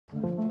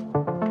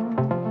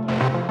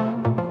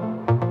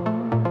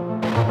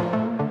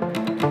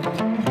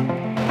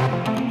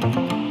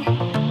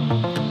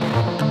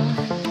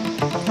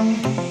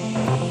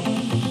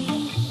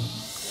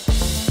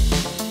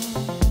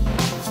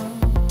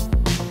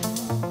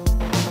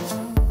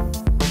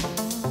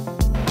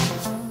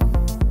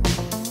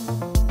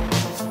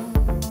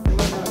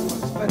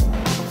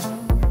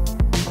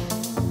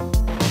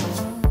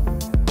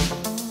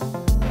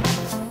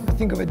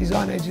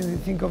design agency,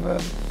 think of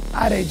an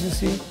ad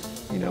agency.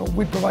 You know,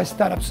 we provide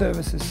startup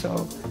services,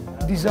 so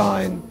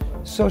design,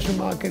 social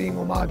marketing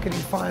or marketing,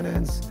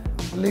 finance,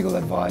 legal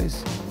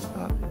advice.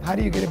 How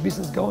do you get a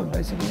business going,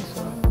 basically?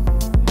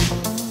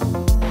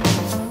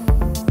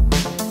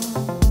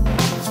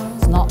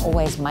 It's not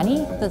always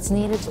money that's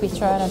needed to be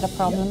thrown at a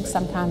problem.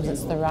 Sometimes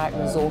it's the right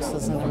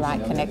resources and the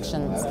right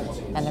connections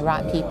and the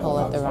right people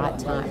at the right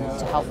time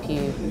to help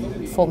you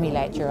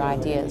formulate your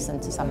ideas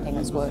into something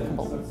that's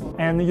workable.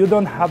 And you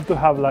don't have to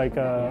have like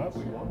a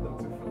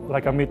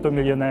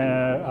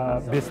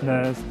multi-millionaire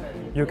business.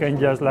 You can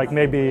just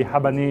maybe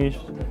have a niche,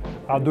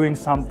 doing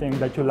something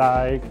that you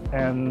like,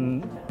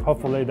 and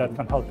hopefully that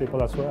can help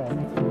people as well.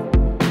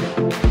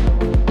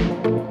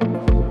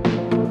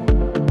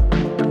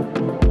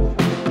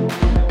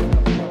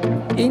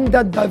 In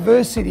that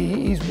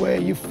diversity is where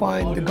you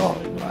find the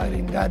gold, right?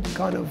 In that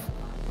kind of,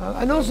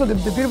 and also the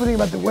beautiful thing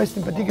about the West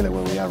in particular,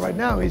 where we are right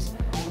now, is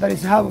that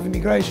it's a hub of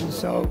immigration.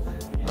 So,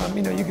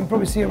 you know, you can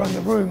probably see around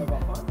the room,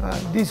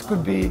 this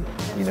could be,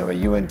 you know, a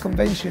UN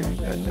convention,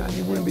 and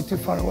it wouldn't be too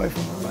far away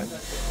from it, right?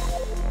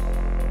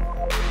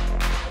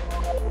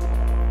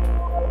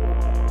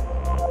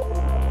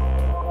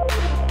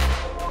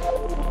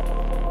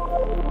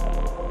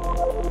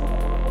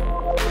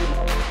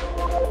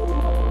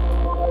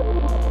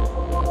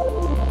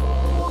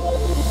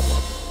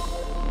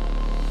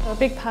 A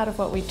big part of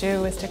what we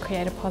do is to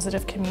create a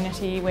positive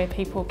community where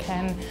people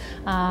can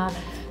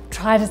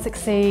try to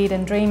succeed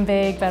and dream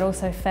big, but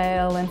also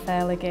fail and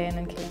fail again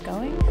and keep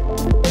going.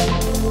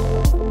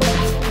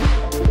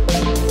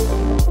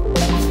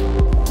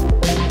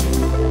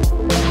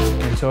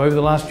 And so over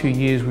the last few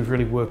years we've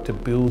really worked to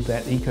build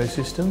that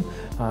ecosystem.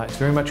 It's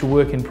very much a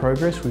work in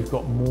progress. We've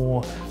got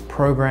more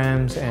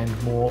programs and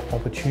more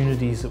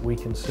opportunities that we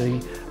can see,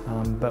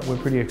 but we're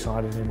pretty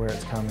excited in where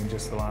it's come in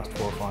just the last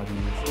 4 or 5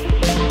 years.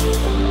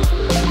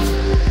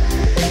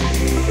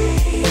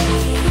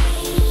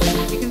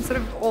 You can sort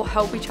of all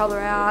help each other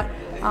out.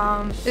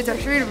 It's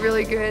actually a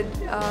really good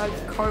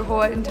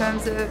cohort in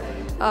terms of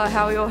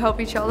how we all help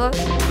each other.